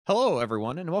Hello,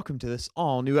 everyone, and welcome to this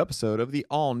all new episode of the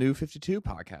All New 52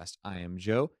 podcast. I am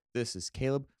Joe. This is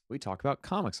Caleb. We talk about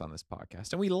comics on this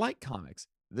podcast, and we like comics.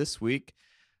 This week,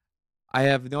 I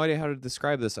have no idea how to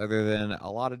describe this other than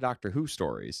a lot of Doctor Who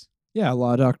stories. Yeah, a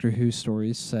lot of Doctor Who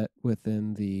stories set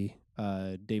within the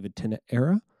David Tennant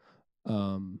era,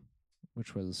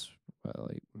 which was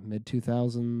like mid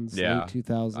 2000s, Yeah, late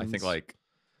 2000s. I think like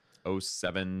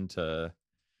 07 to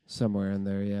somewhere in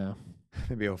there. Yeah,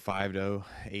 maybe 05 to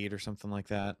 08 or something like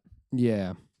that.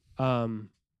 yeah.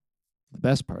 The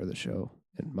best part of the show,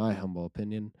 in my humble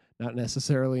opinion, not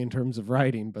necessarily in terms of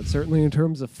writing, but certainly in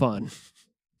terms of fun.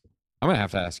 I'm going to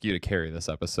have to ask you to carry this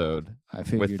episode I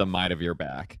figured. with the might of your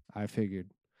back. I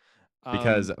figured.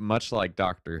 Because much like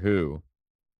Doctor Who,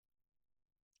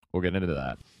 we'll get into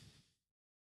that.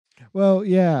 Well,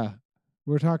 yeah,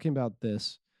 we're talking about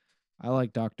this. I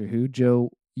like Doctor Who.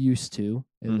 Joe used to,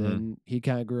 and then he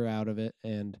kind of grew out of it.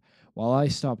 And while I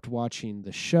stopped watching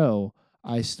the show,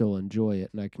 I still enjoy it,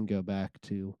 and I can go back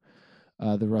to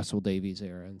the Russell Davies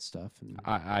era and stuff. And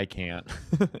I can't.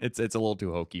 It's a little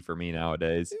too hokey for me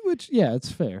nowadays. which, yeah,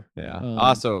 it's fair. Yeah.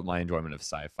 Also, my enjoyment of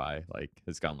sci-fi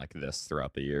has gone like this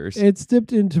throughout the years. It's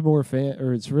dipped into more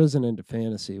it's risen into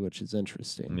fantasy, which is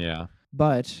interesting. Yeah.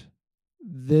 But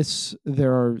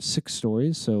there are 6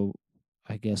 stories, so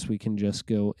I guess we can just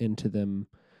go into them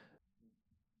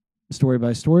story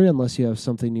by story, unless you have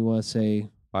something you want to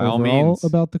say by all overall means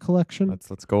about the collection.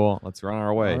 Let's go. Let's run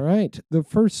our way. All right. The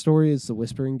first story is The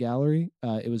Whispering Gallery.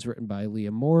 It was written by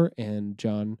Liam Moore and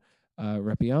John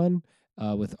Repion,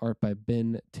 with art by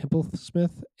Ben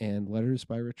Templesmith and letters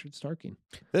by Richard Starking.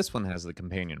 This one has the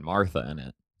companion Martha in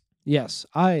it. Yes,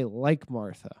 I like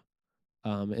Martha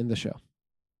in the show.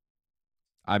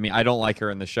 I mean, I don't like her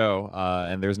in the show,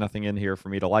 and there's nothing in here for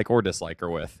me to like or dislike her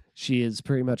with. She is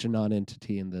pretty much a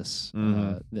non-entity in this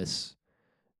this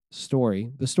story.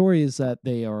 The story is that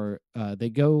they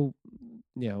go,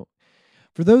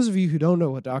 for those of you who don't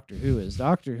know what Doctor Who is,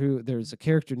 Doctor Who, there's a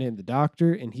character named the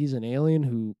Doctor, and he's an alien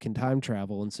who can time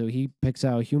travel, and so he picks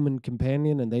out a human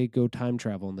companion, and they go time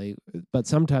travel, but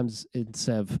sometimes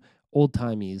instead of old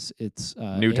timies, it's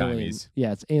new timies.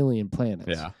 Yeah, it's alien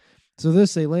planets. Yeah. So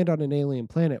they land on an alien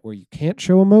planet where you can't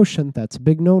show emotion. That's a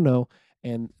big no-no.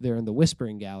 And they're in the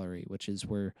Whispering Gallery, which is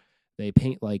where they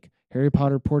paint like Harry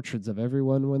Potter portraits of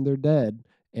everyone when they're dead.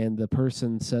 And the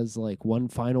person says like one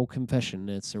final confession.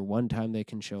 And it's their one time they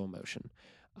can show emotion.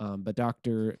 But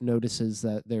Doctor notices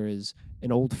that there is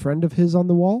an old friend of his on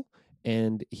the wall.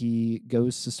 And he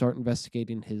goes to start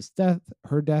investigating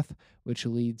her death, which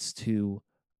leads to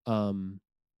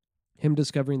him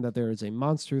discovering that there is a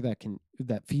monster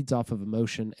that feeds off of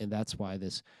emotion, and that's why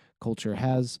this culture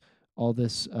has all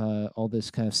this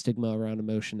kind of stigma around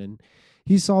emotion. And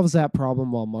he solves that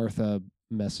problem while Martha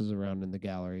messes around in the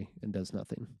gallery and does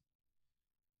nothing.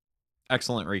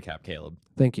 Excellent recap, Caleb.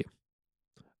 Thank you.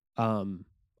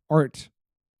 Art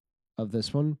of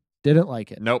this one, didn't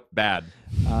like it. Nope, bad.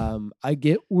 I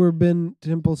get where Ben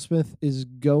Templesmith is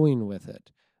going with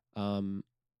it.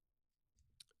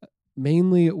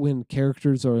 Mainly when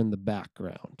characters are in the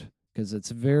background, because it's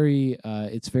very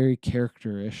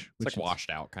characterish. It's like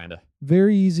washed out, kind of.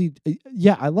 Very easy.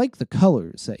 Yeah, I like the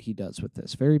colors that he does with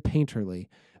this. Very painterly.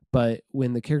 But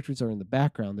when the characters are in the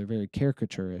background, they're very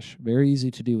caricaturish. Very easy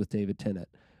to do with David Tennant.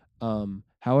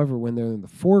 However, when they're in the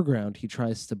foreground, he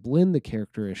tries to blend the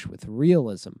characterish with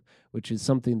realism, which is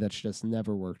something that's just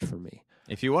never worked for me.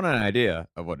 If you want an idea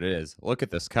of what it is, look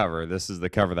at this cover. This is the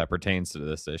cover that pertains to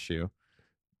this issue.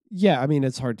 Yeah, I mean,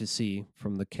 it's hard to see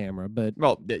from the camera, but...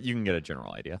 Well, you can get a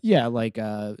general idea. Yeah, like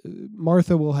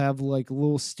Martha will have like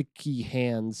little sticky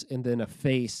hands and then a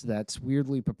face that's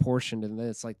weirdly proportioned, and then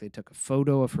it's like they took a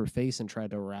photo of her face and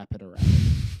tried to wrap it around.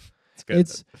 It's good.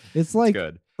 It's like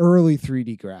good. Early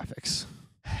 3D graphics.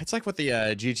 It's like what the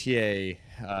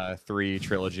GTA 3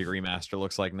 trilogy remaster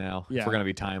looks like now. Yeah. If we're going to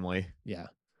be timely. Yeah.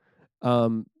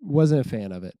 Wasn't a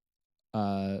fan of it.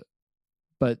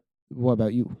 But what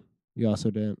about you? You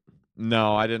also didn't?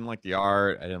 No, I didn't like the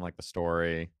art. I didn't like the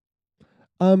story.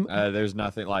 There's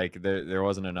nothing like there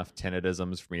wasn't enough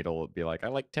Tennetisms for me to be like, I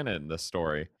like Tenet in this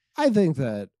story. I think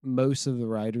that most of the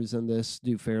writers in this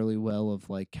do fairly well of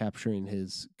like capturing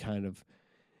his kind of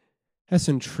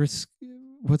eccentric.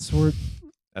 What's the word?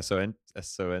 Eccentricity.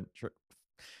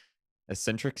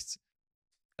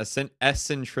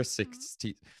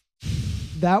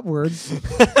 That word.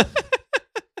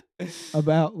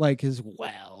 About like his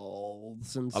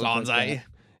wells and stuff like that.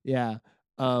 Yeah.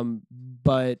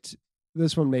 But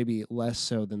this one maybe less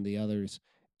so than the others.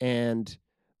 And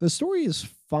the story is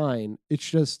fine. It's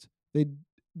just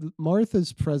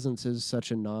Martha's presence is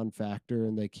such a non-factor,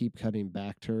 and they keep cutting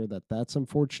back to her that's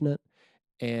unfortunate.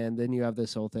 And then you have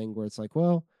this whole thing where it's like,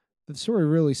 well, the story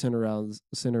really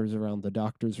centers around the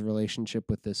Doctor's relationship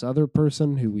with this other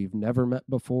person who we've never met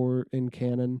before in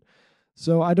canon.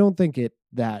 So I don't think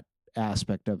that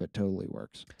aspect of it totally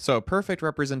works. So perfect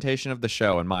representation of the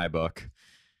show in my book.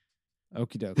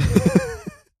 Okie doke.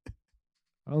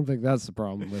 I don't think that's the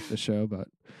problem with the show, but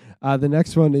the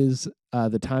next one is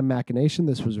The Time Machination.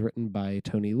 This was written by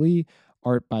Tony Lee,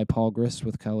 art by Paul Grist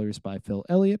with colors by Phil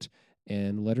Elliott,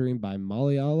 and lettering by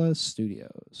Malayalam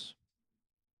Studios.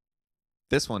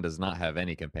 This one does not have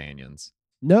any companions.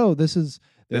 No, this is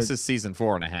season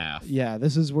 4.5. Yeah,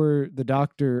 this is where the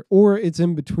Doctor, or it's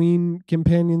in between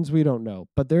companions, we don't know.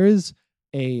 But there is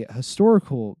a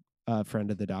historical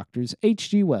friend of the Doctor's,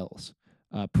 H.G. Wells,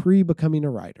 pre-becoming a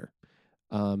writer.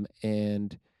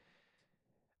 And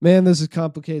man, this is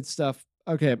complicated stuff.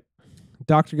 Okay,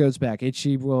 Doctor goes back.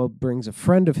 H.G. Wells brings a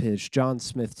friend of his, John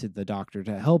Smith, to the Doctor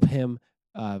to help him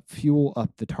fuel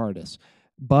up the TARDIS.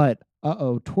 But,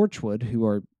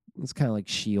 Torchwood, it's kind of like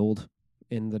S.H.I.E.L.D.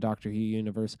 in the Doctor Who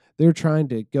universe, they're trying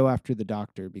to go after the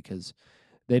Doctor because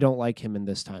they don't like him in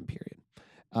this time period.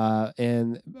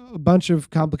 And a bunch of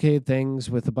complicated things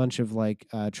with a bunch of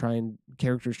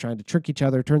characters trying to trick each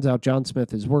other. Turns out John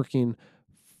Smith is working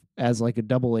as like a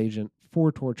double agent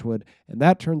for Torchwood, and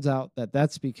that turns out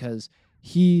that's because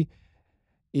he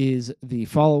is the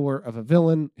follower of a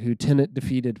villain who Tennant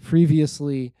defeated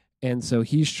previously, and so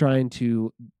he's trying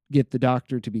to get the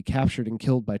Doctor to be captured and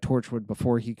killed by Torchwood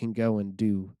before he can go and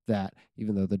do that,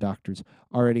 even though the Doctor's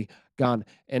already gone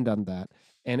and done that.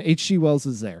 And H.G. Wells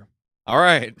is there. All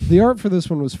right. The art for this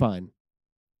one was fine.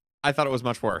 I thought it was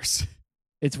much worse.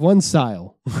 It's one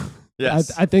style.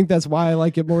 Yes. I think that's why I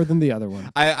like it more than the other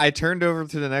one. I turned over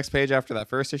to the next page after that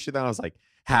first issue, then I was like,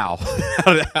 how?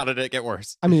 How did it get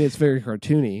worse? I mean, it's very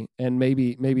cartoony and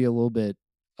maybe a little bit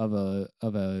of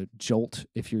a jolt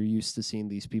if you're used to seeing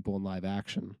these people in live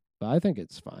action. But I think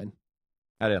it's fine.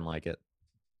 I didn't like it.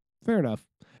 Fair enough.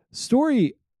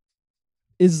 Story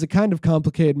is the kind of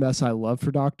complicated mess I love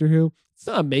for Doctor Who. It's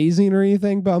not amazing or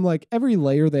anything, but I'm like, every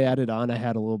layer they added on, I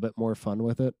had a little bit more fun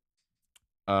with it.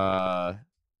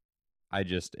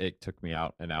 It took me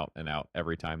out and out and out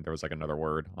every time there was like another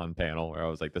word on panel where I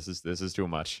was like, this is too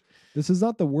much. This is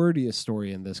not the wordiest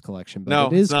story in this collection, but no,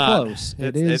 it is it's not. close.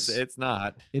 It's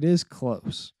not. It is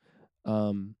close.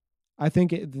 I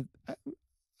think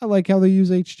I like how they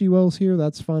use H.G. Wells here.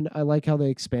 That's fun. I like how they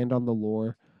expand on the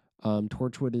lore.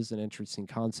 Torchwood is an interesting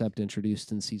concept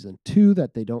introduced in season 2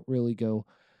 that they don't really go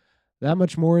that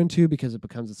much more into because it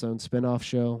becomes its own spin-off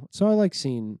show. So I like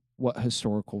seeing what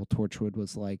historical Torchwood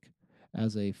was like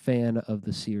as a fan of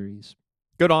the series.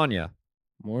 Good on you.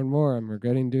 More and more, I'm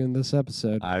regretting doing this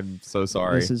episode. I'm so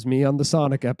sorry. This is me on the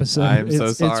Sonic episode. I'm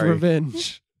so sorry. It's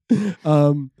revenge.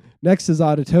 Next is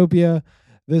Autotopia.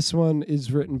 This one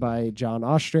is written by John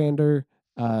Ostrander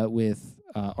with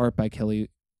art by Kelly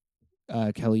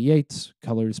Yates,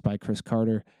 colors by Chris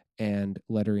Carter, and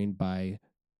lettering by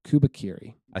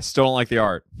Kubakiri. I still don't like the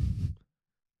art.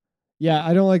 Yeah,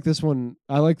 I don't like this one.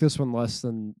 I like this one less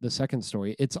than the second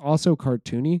story. It's also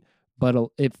cartoony, but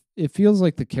it feels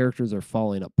like the characters are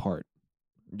falling apart.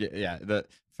 Yeah.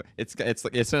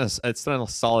 It's in a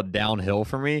solid downhill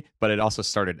for me, but it also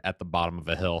started at the bottom of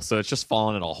a hill, so it's just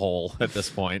fallen in a hole at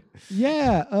this point.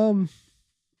 Yeah.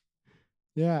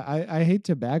 Yeah. I hate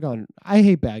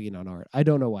bagging on art. I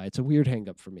don't know why. It's a weird hang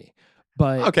up for me.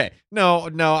 But okay, no,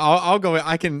 I'll go.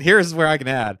 Here's where I can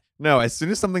add. No, as soon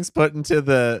as something's put into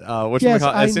the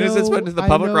as soon as it's put into the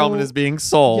public realm and is being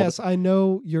sold. Yes, I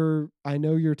know your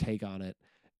take on it,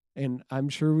 and I'm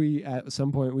sure we at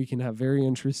some point we can have very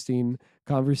interesting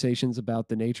conversations about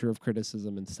the nature of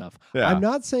criticism and stuff. Yeah. I'm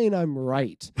not saying I'm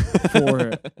right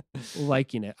for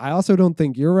liking it. I also don't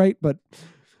think you're right, but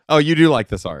you do like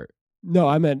this art. No,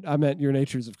 I meant your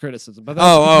natures of criticism, but that's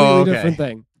a completely different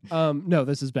thing. No,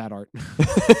 this is bad art.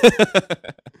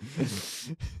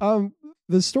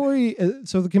 The story.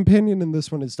 So the companion in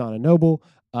this one is Donna Noble.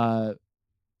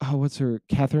 What's her?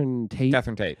 Catherine Tate.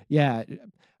 Catherine Tate. Yeah,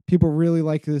 people really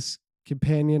like this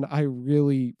companion. I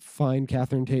really find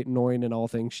Catherine Tate annoying in all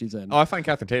things she's in. Oh, I find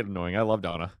Catherine Tate annoying. I love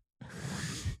Donna.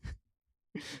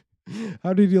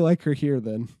 How did you like her here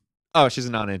then? Oh, she's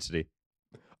a non-entity.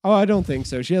 Oh, I don't think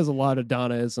so. She has a lot of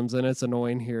Donna-isms, and it's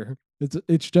annoying here.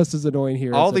 It's just as annoying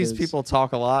here. All these people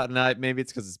talk a lot, and maybe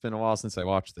it's because it's been a while since I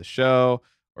watched the show,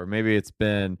 or maybe it's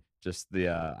been just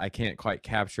I can't quite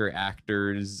capture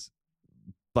actors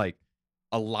like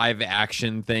a live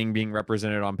action thing being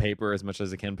represented on paper as much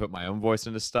as I can put my own voice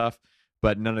into stuff.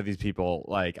 but none of these people,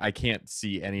 like, I can't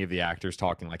see any of the actors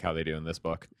talking like how they do in this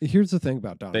book. Here's the thing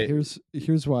about Donna. They-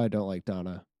 Here's why I don't like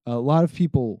Donna. A lot of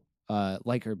people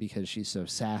like her because she's so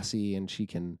sassy and she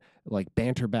can like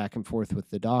banter back and forth with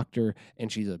the doctor,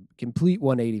 and she's a complete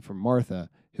 180 from Martha,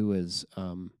 who is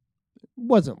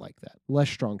wasn't like that, less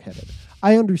strong headed.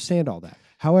 I understand all that.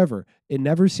 However, it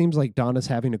never seems like Donna's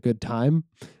having a good time.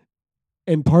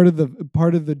 And part of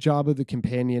the job of the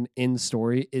companion in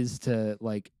story is to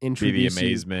like be the introduce you-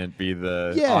 amazement, be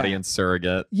the Yeah. audience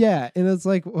surrogate. Yeah, and it's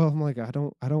like, well, I'm like, I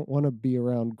don't want to be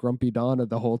around grumpy Donna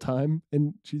the whole time,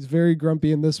 and she's very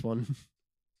grumpy in this one.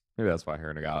 Maybe that's why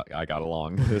her and I got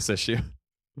along this issue.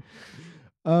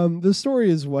 The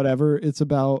story is whatever. It's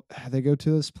about they go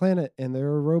to this planet and there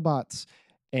are robots,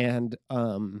 and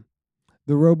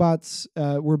the robots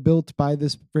were built by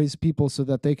this race of people so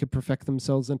that they could perfect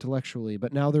themselves intellectually.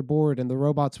 But now they're bored, and the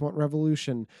robots want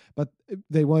revolution, but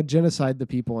they want to genocide the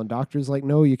people. And Doctor's like,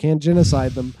 no, you can't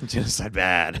genocide them. Genocide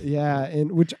bad. Yeah,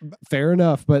 and which fair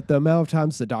enough, but the amount of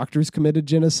times the Doctor's committed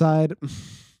genocide.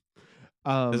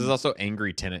 This is also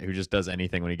Angry Tennant, who just does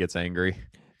anything when he gets angry.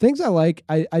 Things I like.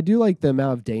 I do like the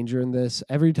amount of danger in this.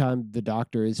 Every time the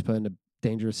Doctor is put in a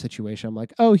dangerous situation, I'm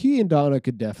like, oh, he and Donna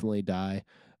could definitely die.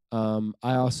 When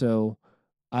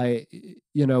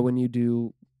you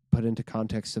do put into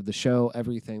context of the show,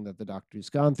 everything that the Doctor's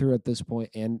gone through at this point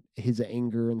and his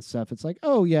anger and stuff, it's like,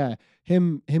 oh yeah,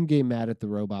 him getting mad at the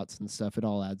robots and stuff, it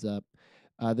all adds up.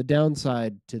 The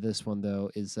downside to this one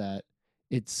though is that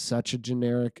it's such a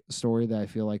generic story that I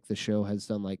feel like the show has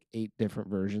done like 8 different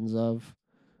versions of.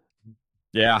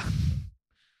 Yeah.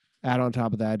 Add on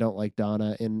top of that, I don't like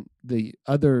Donna, and the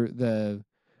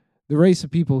race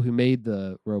of people who made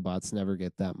the robots never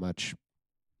get that much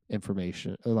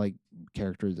information or like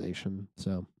characterization.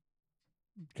 So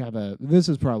this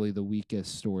is probably the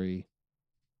weakest story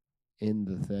in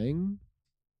the thing.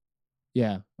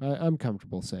 Yeah, I'm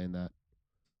comfortable saying that.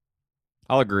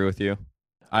 I'll agree with you.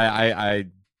 I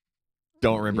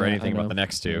don't remember Yeah, anything I about know. the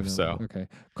next I two, know. so Okay.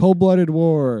 Cold-Blooded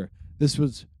War. This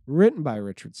was written by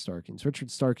Richard Starkings. Richard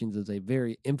Starkings is a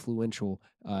very influential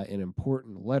and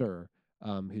important letterer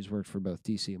who's worked for both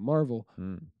DC and Marvel,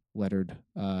 lettered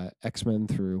X-Men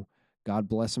through, God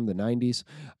bless him, the 90s.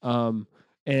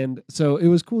 And so it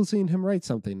was cool seeing him write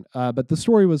something. But the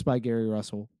story was by Gary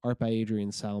Russell, art by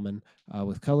Adrian Salmon,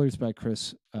 with colors by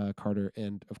Chris Carter,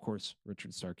 and of course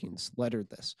Richard Starkings lettered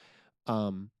this.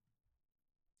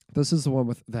 This is the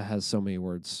one that has so many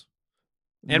words.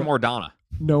 and more Donna.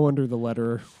 No wonder the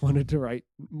letterer wanted to write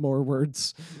more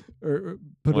words or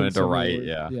put in Wanted to so many write,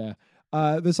 words. yeah.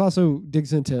 Yeah. This also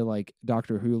digs into like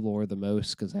Doctor Who lore the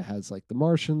most because it has like the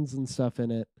Martians and stuff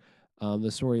in it.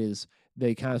 The story is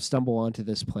they kind of stumble onto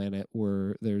this planet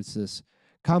where there's this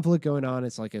conflict going on.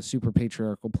 It's like a super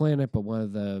patriarchal planet, but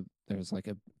there's like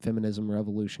a feminism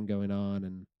revolution going on,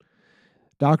 and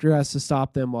Doctor has to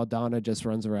stop them while Donna just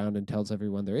runs around and tells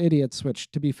everyone they're idiots,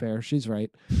 which, to be fair, she's right.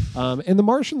 And the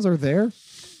Martians are there,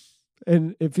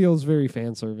 and it feels very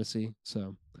fan servicey.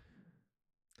 So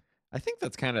I think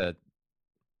that's kind of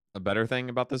a better thing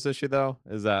about this issue, though,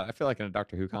 is that I feel like in a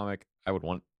Doctor Who comic, I would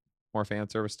want more fan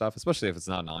service stuff, especially if it's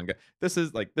not an ongoing. This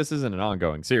isn't an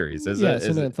ongoing series, is yeah, it? it's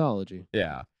Is an it? anthology.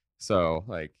 Yeah. So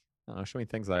like, I don't know, show me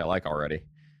things that I like already.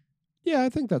 Yeah, I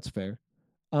think that's fair.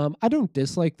 I don't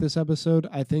dislike this episode.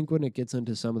 I think when it gets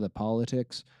into some of the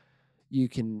politics, you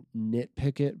can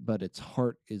nitpick it, but its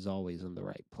heart is always in the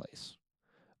right place.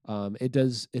 It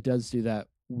does do that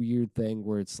weird thing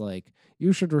where it's like,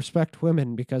 you should respect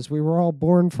women because we were all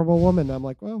born from a woman. I'm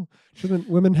like, well, shouldn't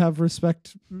women have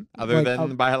respect Other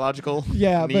than biological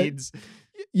yeah, needs. But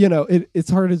you know, its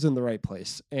heart is in the right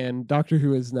place, and Doctor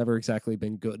Who has never exactly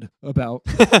been good about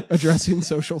addressing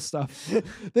social stuff.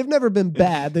 They've never been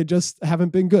bad; they just haven't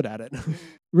been good at it.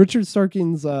 Richard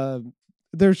Starkings,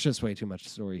 there's just way too much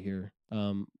story here,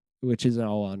 which isn't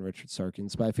all on Richard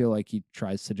Starkings, but I feel like he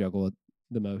tries to juggle it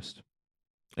the most.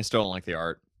 I still don't like the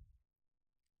art.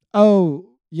 Oh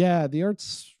yeah, the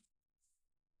art's,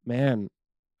 man,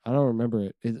 I don't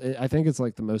remember it. I think it's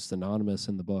like the most anonymous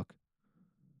in the book.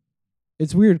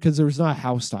 It's weird because there's not a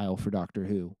house style for Doctor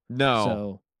Who. No.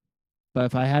 So, but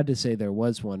if I had to say there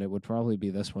was one, it would probably be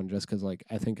this one, just because like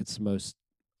I think it's the most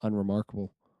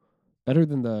unremarkable. Better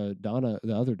than the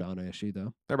other Donna issue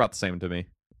though. They're about the same to me.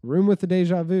 Room with the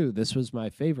Deja Vu. This was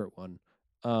my favorite one.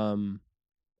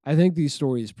 I think these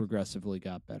stories progressively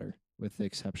got better, with the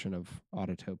exception of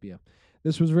Autotopia.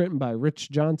 This was written by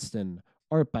Rich Johnston,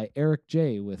 art by Eric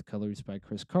J, with colors by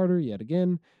Chris Carter yet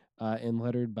again, and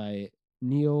lettered by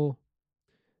Neil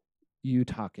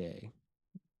Taki.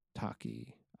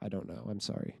 I don't know. I'm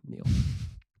sorry, Neil.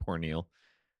 Poor Neil.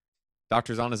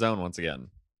 Doctor's on his own once again.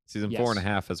 Season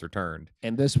 4.5 has returned.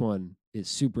 And this one is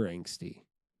super angsty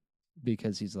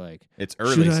because he's like, it's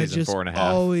early should season I just 4.5.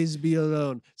 always be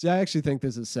alone? See, I actually think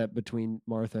this is set between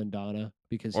Martha and Donna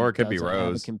because Or he it could be doesn't have a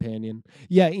Rose. companion.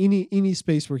 Yeah, any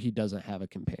space where he doesn't have a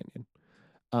companion.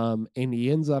 And he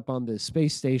ends up on this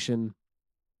space station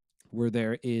where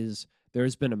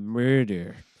there's been a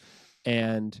murder,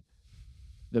 and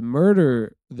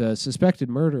the suspected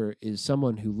murderer is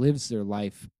someone who lives their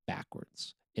life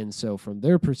backwards. And so from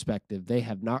their perspective, they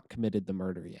have not committed the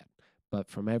murder yet. But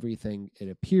from everything, it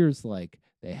appears like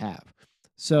they have.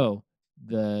 So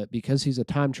because he's a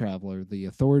time traveler, the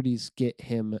authorities get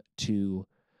him to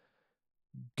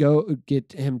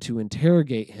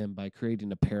interrogate him by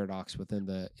creating a paradox within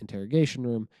the interrogation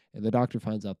room. And the doctor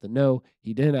finds out that no,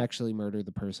 he didn't actually murder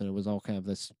the person. It was all kind of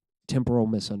this temporal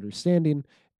misunderstanding.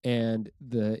 And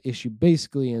the issue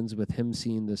basically ends with him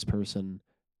seeing this person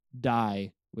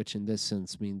die, which in this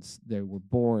sense means they were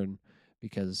born,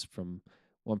 because from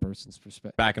one person's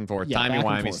perspective. Back and forth. Yeah, back and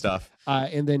Timey-wimey forth. stuff.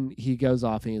 And then he goes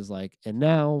off and he's like, and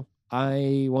now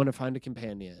I want to find a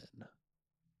companion.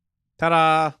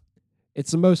 Ta-da!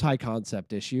 It's the most high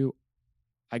concept issue.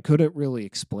 I couldn't really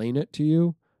explain it to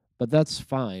you, but that's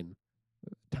fine.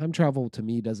 Time travel to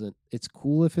me it's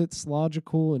cool if it's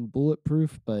logical and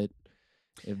bulletproof, but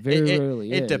it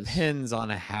rarely is. It depends on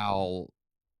how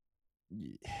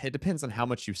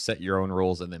much you set your own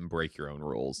rules and then break your own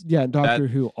rules. Yeah, and Doctor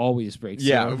Who always breaks.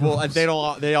 Yeah, well,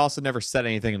 they also never set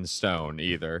anything in stone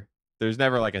either. There's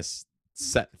never like a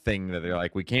set thing that they're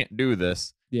like, we can't do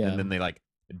this. Yeah, and then they like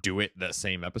do it the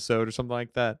same episode or something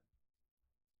like that.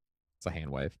 It's a hand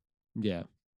wave. Yeah.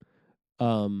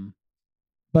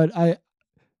 But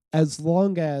as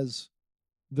long as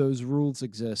those rules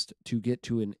exist to get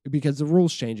to because the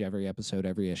rules change every episode,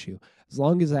 every issue, as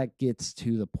long as that gets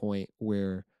to the point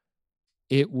where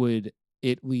it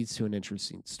leads to an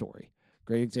interesting story.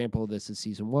 Great example of this is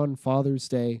season 1, Father's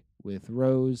Day, with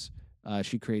Rose.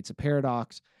 She creates a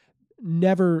paradox.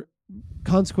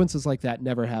 Consequences like that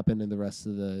never happen in the rest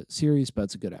of the series, but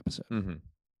it's a good episode. Mm-hmm.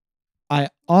 I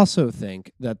also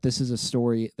think that this is a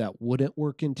story that wouldn't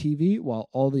work in TV, while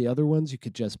all the other ones you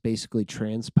could just basically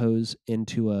transpose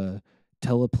into a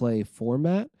teleplay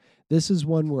format. This is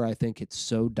one where I think it's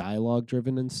so dialogue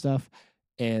driven and stuff,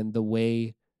 and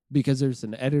because there's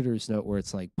an editor's note where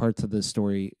it's like parts of the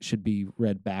story should be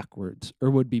read backwards or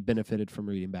would be benefited from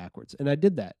reading backwards. And I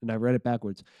did that, and I read it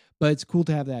backwards. But it's cool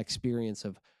to have that experience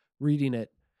of reading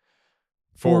it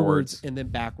forwards and then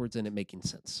backwards and it making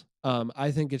sense. I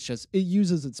think it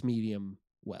uses its medium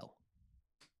well.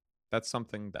 That's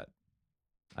something that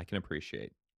I can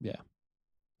appreciate. Yeah.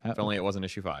 If only it wasn't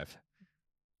issue 5.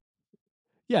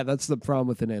 Yeah, that's the problem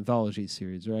with an anthology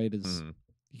series, right? Is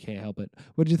you can't help it.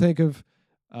 What did you think of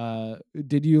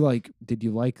did you like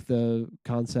the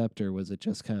concept, or was it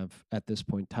just kind of at this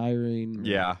point tiring?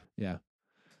 Yeah. Yeah.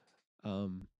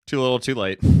 Too little, too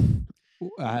late.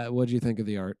 What did you think of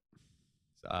the art?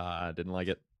 Didn't like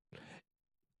it.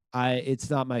 It's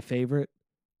not my favorite,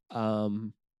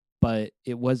 but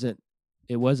it wasn't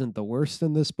the worst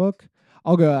in this book.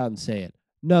 I'll go out and say it.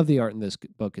 None of the art in this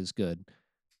book is good.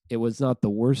 It was not the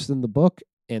worst in the book,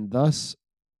 and thus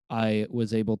I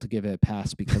was able to give it a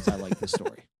pass because I like the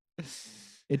story.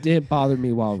 It didn't bother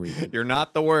me while reading. You're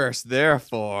not the worst,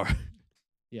 therefore.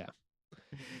 Yeah.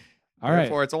 All right.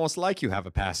 Therefore, it's almost like you have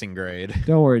a passing grade.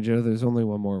 Don't worry, Joe. There's only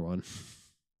one more one.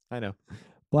 I know.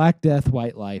 Black Death,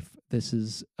 White Life. This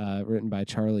is written by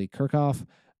Charlie Kirchhoff,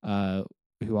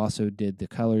 who also did the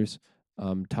colors.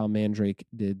 Tom Mandrake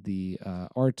did the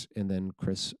art, and then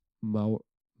Chris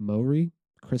Mowry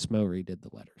did the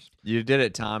letters. You did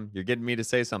it, Tom. You're getting me to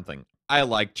say something. I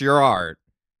liked your art.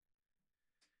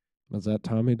 Was that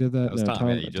Tommy did that? That was no, Tom.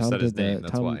 Yeah, you just said his name.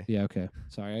 That's why. Yeah, okay.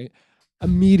 Sorry.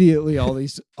 Immediately,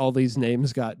 all these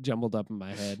names got jumbled up in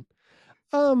my head.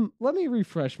 Let me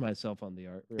refresh myself on the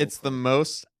art. It's the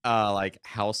most like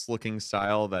house looking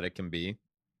style that it can be.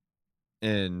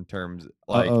 In terms,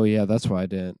 like oh yeah, that's why I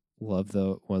didn't love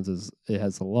the ones. It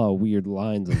has a lot of weird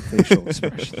lines and facial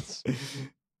expressions.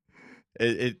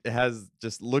 It has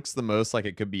just looks the most like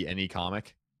it could be any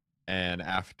comic, and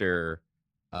after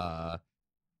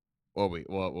what we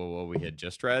had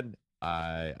just read,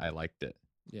 I liked it.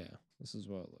 Yeah, this is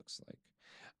what it looks like.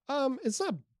 It's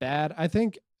not bad. I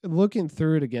think looking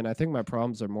through it again, I think my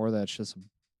problems are more that it's just a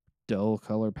dull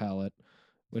color palette,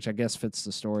 which I guess fits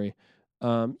the story.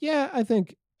 Yeah, I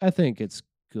think it's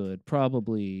good.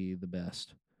 Probably the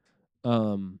best.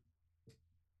 The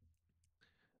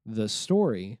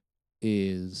story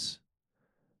is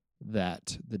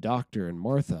that the Doctor and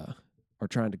Martha are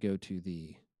trying to go to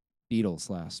the Beatles'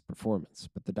 last performance,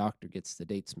 but the Doctor gets the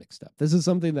dates mixed up. This is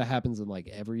something that happens in like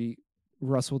every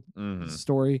Russell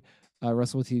story,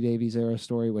 Russell T Davies era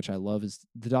story, which I love. Is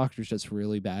the Doctor's just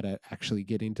really bad at actually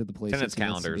getting to the places. Tennant's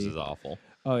calendars is awful.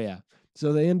 Oh yeah,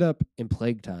 so they end up in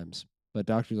plague times, but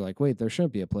Doctor's like, wait, there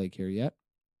shouldn't be a plague here yet.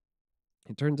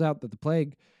 It turns out that the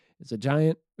plague is a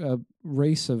giant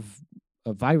race of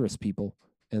virus people,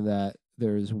 and that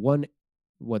there's one,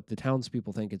 what the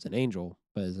townspeople think is an angel,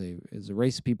 but is a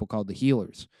race of people called the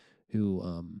Healers,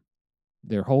 who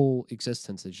their whole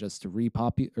existence is just to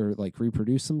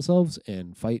reproduce themselves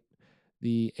and fight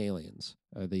the aliens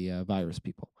or the virus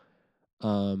people.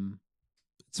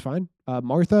 It's fine.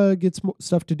 Martha gets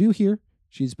stuff to do here.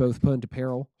 She's both put into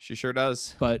peril. She sure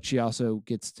does. But she also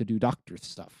gets to do doctor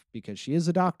stuff because she is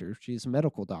a doctor. She's a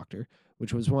medical doctor,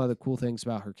 which was one of the cool things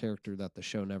about her character that the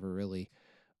show never really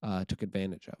took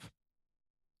advantage of.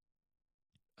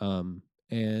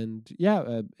 And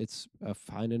yeah, it's a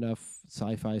fine enough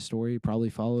sci-fi story. Probably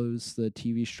follows the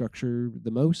TV structure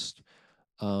the most.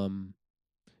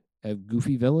 A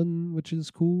goofy villain, which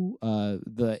is cool.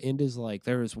 The end is like,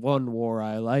 there is one war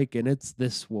I like, and it's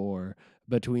this war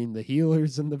between the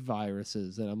healers and the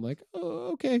viruses. And I'm like,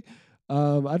 oh, okay.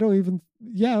 I don't even,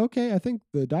 yeah, okay. I think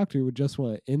the Doctor would just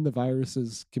want to end the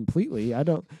viruses completely. I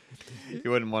don't. He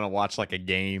wouldn't want to watch like a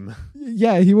game.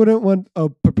 Yeah, he wouldn't want a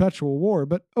perpetual war,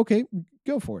 but okay,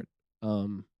 go for it.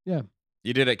 Yeah.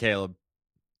 You did it, Caleb.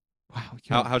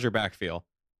 Wow. How's your back feel?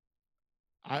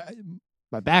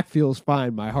 My back feels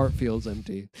fine. My heart feels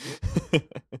empty.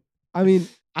 I mean,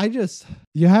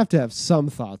 you have to have some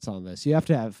thoughts on this. You have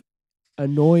to have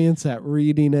annoyance at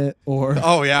reading it, or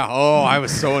oh yeah, I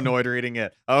was so annoyed reading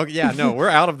it. Oh yeah, no, we're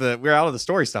out of the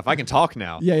story stuff. I can talk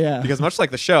now. Yeah. Because much like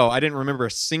the show, I didn't remember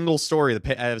a single story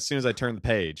as soon as I turned the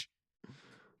page.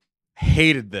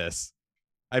 Hated this.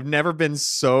 I've never been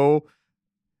so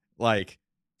like,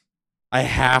 I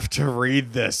have to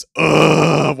read this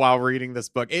while reading this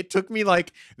book. It took me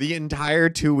like the entire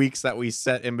 2 weeks that we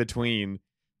set in between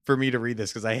for me to read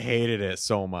this because I hated it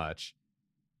so much.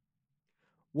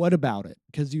 What about it?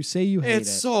 Because you say you hate it.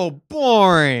 It's so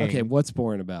boring. Okay, what's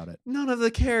boring about it? None of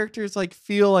the characters like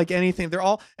feel like anything.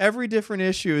 Every different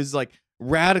issue is like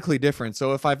radically different.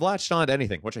 So if I've latched on to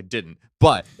anything, which I didn't,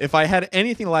 but if I had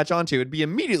anything to latch onto, it'd be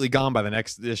immediately gone by the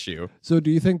next issue. So do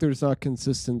you think there's not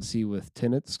consistency with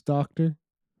Tennant's Doctor?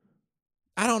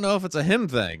 I don't know if it's a him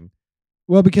thing.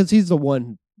 Well, because he's the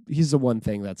one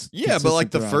thing that's but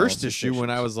like the first issue when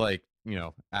I was like,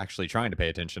 actually trying to pay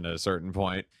attention at a certain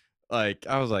point, like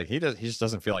I was like, he just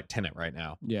doesn't feel like Tennant right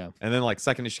now. Yeah. And then like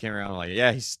second issue came around, I'm like,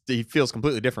 yeah, he feels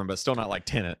completely different, but still not like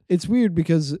Tennant. It's weird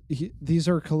because these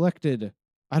are collected.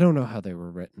 I don't know how they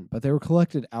were written, but they were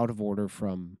collected out of order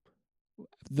from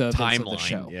the timeline of the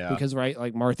show. Yeah. Because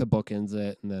like Martha bookends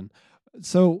it, and then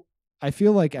so I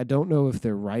feel like I don't know if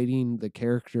they're writing the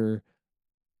character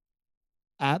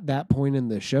at that point in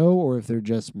the show or if they're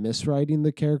just miswriting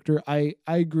the character. I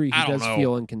agree. He does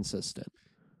feel inconsistent.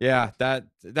 Yeah, that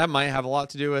might have a lot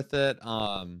to do with it.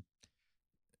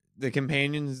 The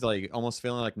companions like almost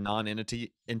feeling like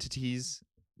entities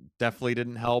definitely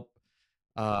didn't help.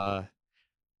 The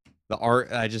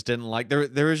art I just didn't like.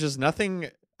 There was just nothing.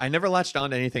 I never latched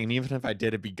on to anything, and even if I did,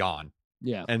 it'd be gone.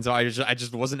 Yeah. And so I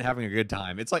just wasn't having a good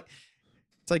time. It's like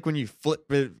when you flip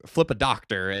a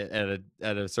doctor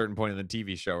at a certain point in the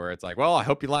TV show where it's like, well, I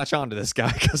hope you latch on to this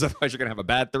guy because otherwise you're gonna have a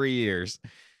bad 3 years.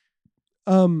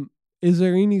 Is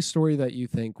there any story that you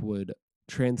think would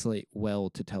translate well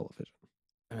to television?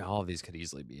 I mean, all of these could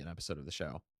easily be an episode of the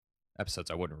show. Episodes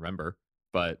I wouldn't remember,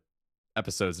 but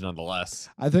episodes nonetheless.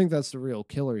 I think that's the real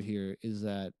killer here is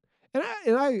that,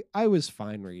 and I was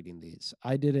fine reading these.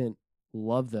 I didn't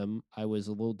love them. I was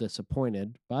a little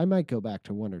disappointed, but I might go back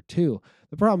to one or two.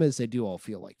 The problem is they do all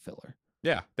feel like filler.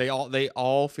 Yeah, they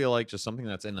all feel like just something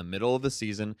that's in the middle of the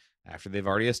season after they've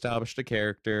already established a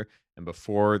character and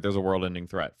before there's a world-ending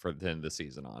threat for the end of the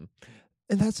season on.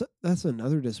 And that's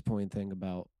another disappointing thing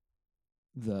about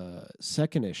the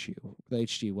second issue, the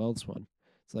H.G. Wells one.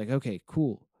 It's like, okay,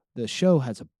 cool. The show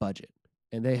has a budget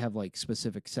and they have like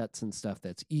specific sets and stuff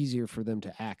that's easier for them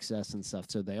to access and stuff.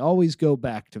 So they always go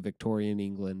back to Victorian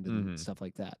England and stuff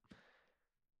like that.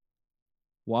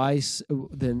 Why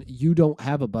then you don't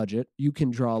have a budget? You can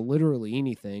draw literally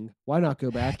anything. Why not go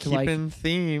back to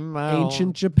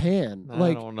ancient Japan?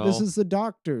 I don't know. This is the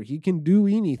Doctor. He can do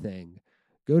anything.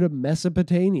 Go to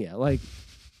Mesopotamia. Like,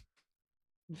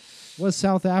 what's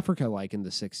South Africa like in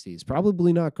the 60s?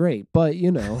 Probably not great, but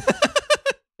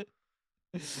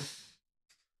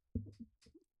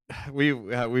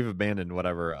we've abandoned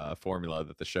whatever formula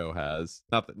that the show has.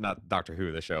 Not Doctor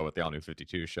Who, the show, but the All New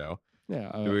 52 show.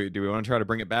 Yeah. Do we want to try to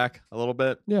bring it back a little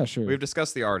bit? Yeah, sure. We've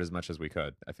discussed the art as much as we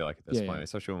could, I feel like, at this Yeah, point, yeah.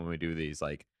 especially when we do these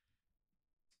like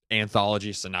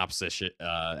anthology synopsis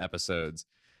episodes.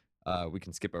 We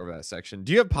can skip over that section.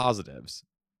 Do you have positives?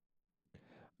 I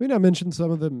mean, I mentioned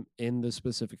some of them in the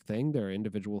specific thing. There are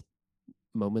individual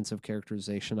moments of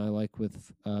characterization I like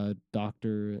with the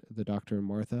Doctor and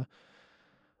Martha.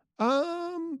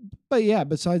 But yeah,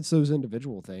 besides those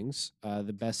individual things,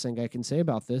 the best thing I can say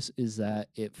about this is that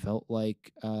it felt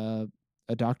like a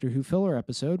Doctor Who filler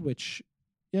episode, which,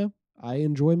 yeah, I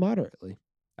enjoy moderately.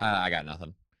 I got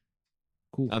nothing.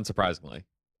 Cool. Unsurprisingly,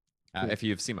 Cool. if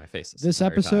you've seen my face, This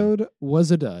episode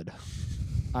was a dud.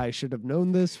 I should have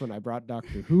known this when I brought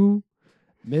Doctor Who.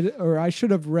 Or I should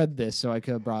have read this so I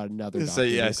could have brought another. So Doctor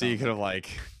yeah, Who so you comic.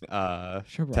 could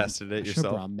have like tested it Should have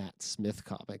yourself. brought Matt Smith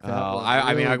comic. Oh,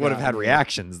 I mean, I would have had gotten you.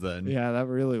 reactions then. Yeah, that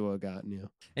really would have gotten you.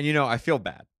 And you know, I feel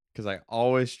bad because I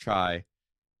always try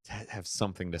to have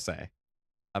something to say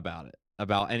about it,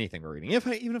 about anything we're reading.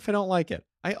 Even if I don't like it,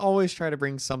 I always try to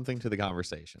bring something to the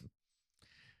conversation.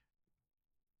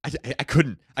 I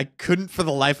couldn't for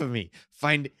the life of me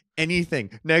find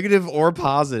anything negative or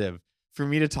positive for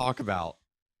me to talk about.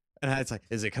 And it's like,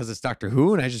 is it because it's Doctor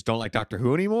Who and I just don't like Doctor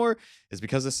Who anymore? Is it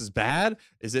because this is bad?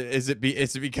 Is it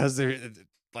because they're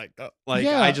like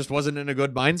Yeah. I just wasn't in a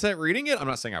good mindset reading it? I'm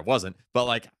not saying I wasn't, but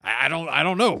like I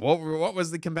don't know what was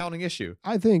the compounding issue.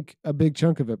 I think a big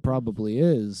chunk of it probably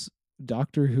is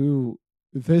Doctor Who.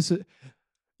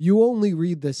 You only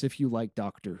read this if you like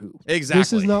Doctor Who. Exactly.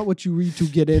 This is not what you read to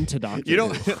get into Doctor You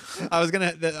don't. Who. I was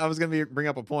gonna bring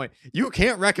up a point. You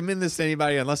can't recommend this to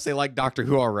anybody unless they like Doctor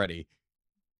Who already.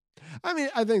 I mean,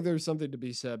 I think there's something to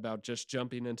be said about just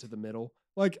jumping into the middle.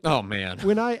 Like, Oh man.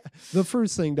 the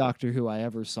first thing Doctor Who I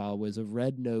ever saw was a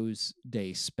Red Nose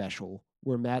Day special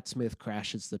where Matt Smith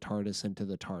crashes the TARDIS into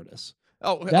the TARDIS.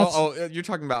 You're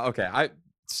talking about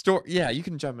yeah, you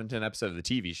can jump into an episode of the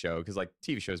TV show because like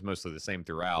TV show is mostly the same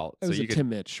throughout. It was so a you could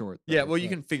 10-minute short. yeah, though, well you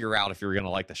but can figure out if you're gonna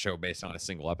like the show based on a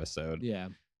single episode. Yeah.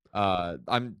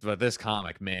 But this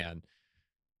comic, man,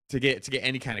 to get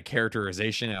any kind of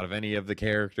characterization out of any of the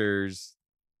characters,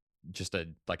 just a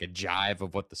jive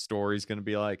of what the story's gonna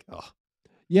be like. Oh,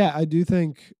 Yeah, I do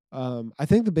think I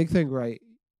think the big thing, right?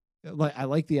 Like, I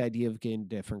like the idea of getting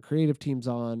different creative teams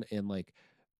on and like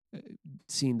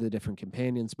seeing the different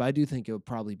companions, but I do think it would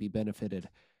probably be benefited.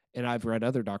 And I've read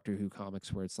other Doctor Who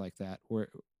comics where it's like that, where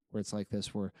it's like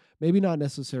this, where maybe not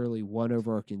necessarily one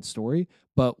overarching story,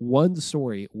 but one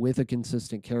story with a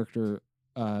consistent character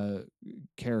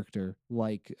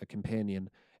like a companion,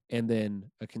 and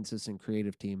then a consistent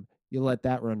creative team. You let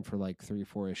that run for like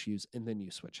 3-4 issues, and then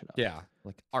you switch it up. yeah,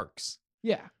 like arcs.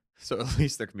 Yeah. So at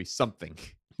least there can be something.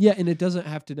 Yeah, and it doesn't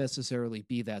have to necessarily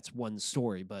be that's one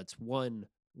story, but it's one,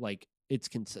 like, it's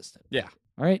consistent. Yeah.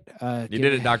 All right. You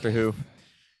did it, Doctor Who.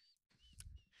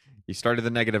 You started the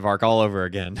negative arc all over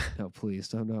again. No,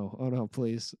 please. Oh no. Oh no,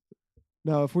 please.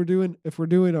 No, if we're doing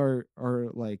our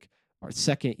like our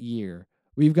second year,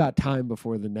 we've got time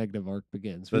before the negative arc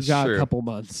begins. We've That's got true. a couple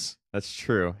months. That's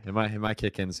true. It might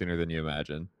kick in sooner than you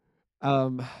imagine.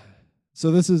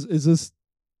 So this is this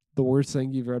the worst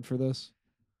thing you've read for this?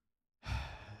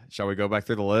 Shall we go back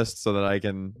through the list so that I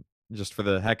can, just for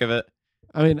the heck of it?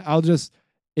 I mean,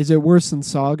 is it worse than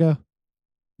Saga?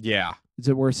 Yeah. Is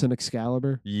it worse than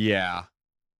Excalibur? Yeah.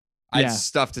 I Yeah. had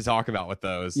stuff to talk about with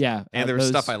those. Yeah. And there was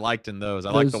stuff I liked in those.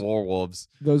 I liked the Werewolves.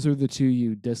 Those are the two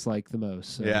you dislike the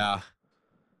most. So. Yeah.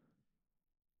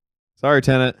 Sorry,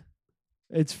 Tennant.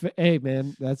 Hey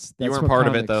man, that's You weren't what part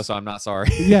of it though, comics- so I'm not sorry.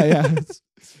 Yeah.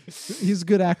 He's a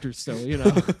good actor still, you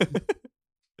know.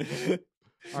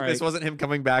 All right. This wasn't him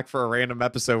coming back for a random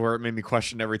episode where it made me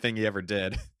question everything he ever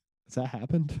did. Has that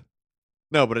happened?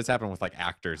 No, but it's happened with like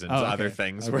actors and Oh, other okay.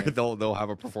 things Okay. where they'll have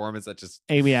a performance that just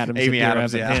Amy Adams. Amy and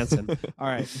Adams, Evan yeah. Hansen. All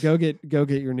right, go get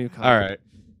your new comic. all right.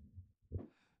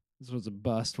 This was a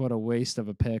bust. What a waste of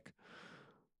a pick.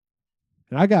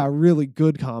 And I got a really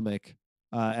good comic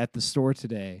at the store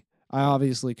today. I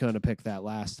obviously couldn't have picked that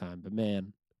last time, but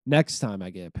man, next time I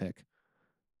get a pick,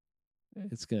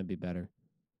 it's gonna be better.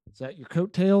 Is that your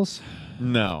coattails?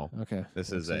 No. Okay.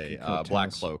 This looks is like your a black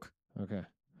coattails. cloak. Okay.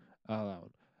 Oh, that one.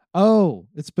 Oh,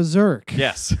 it's Berserk.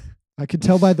 Yes. I could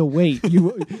tell by the weight.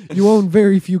 You own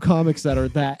very few comics that are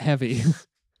that heavy.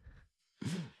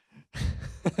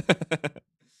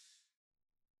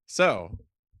 So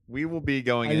we will be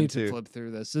going I need to into flip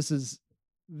through this. This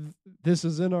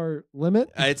is in our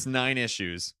limit. it's 9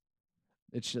 issues.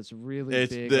 It's just really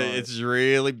It's big. it's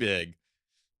really big.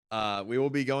 We will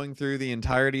be going through the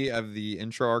entirety of the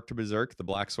intro arc to Berserk, the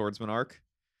Black Swordsman arc.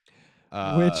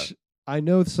 Which I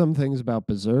know some things about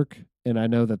Berserk, and I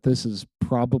know that this is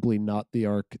probably not the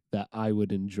arc that I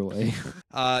would enjoy.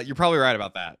 You're probably right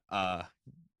about that.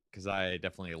 Because I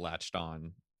definitely latched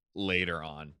on later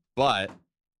on. But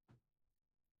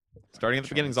starting at the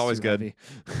beginning is always good.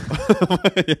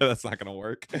 Yeah, that's not gonna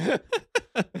work.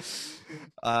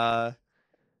 Yeah,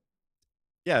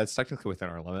 it's technically within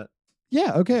our limit.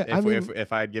 Yeah, okay.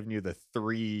 If I had given you the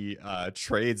 3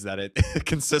 trades that it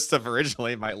consists of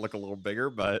originally, it might look a little bigger,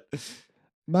 but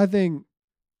my thing,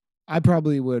 I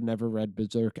probably would have never read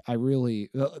Berserk. I really,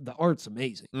 the art's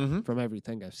amazing from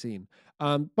everything I've seen.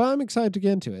 But I'm excited to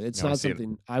get into it. It's not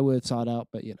something I would have sought out,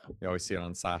 but you always see it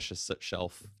on Sasha's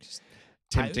shelf, just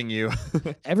tempting you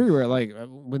everywhere. Like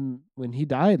when he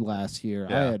died last year,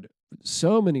 I had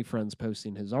so many friends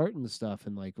posting his art and stuff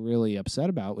and like really upset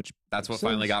about, which that's what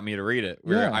finally got me to read it.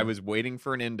 I was waiting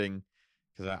for an ending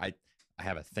because I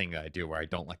have a thing that I do where I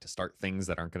don't like to start things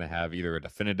that aren't going to have either a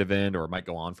definitive end or it might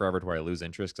go on forever to where I lose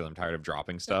interest because I'm tired of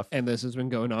dropping stuff. And this has been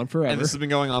going on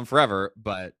forever.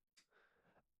 But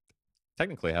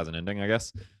technically it has an ending, I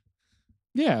guess.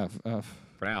 Yeah.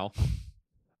 For now.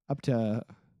 Up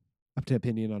to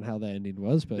opinion on how that ending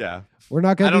was, but yeah, we're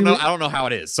not gonna. I don't know how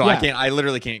it is, so I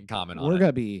literally can't comment on it. We're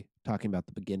gonna be talking about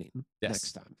the beginning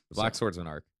next time. The Black Swordsman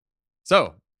arc.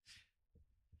 So,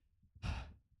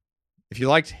 if you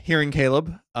liked hearing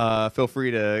Caleb, feel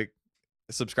free to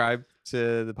subscribe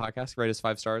to the podcast. Rate us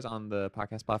 5 stars on the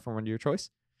podcast platform under your choice.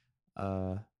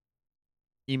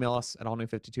 Email us at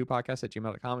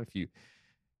allnew52podcast@gmail.com if you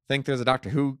think there's a Doctor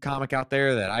Who comic out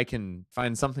there that I can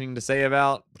find something to say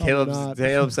about.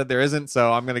 Caleb said there isn't,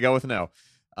 so I'm going to go with no.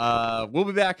 We'll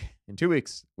be back in 2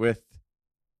 weeks with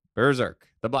Berserk,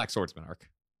 the Black Swordsman arc.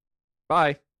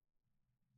 Bye.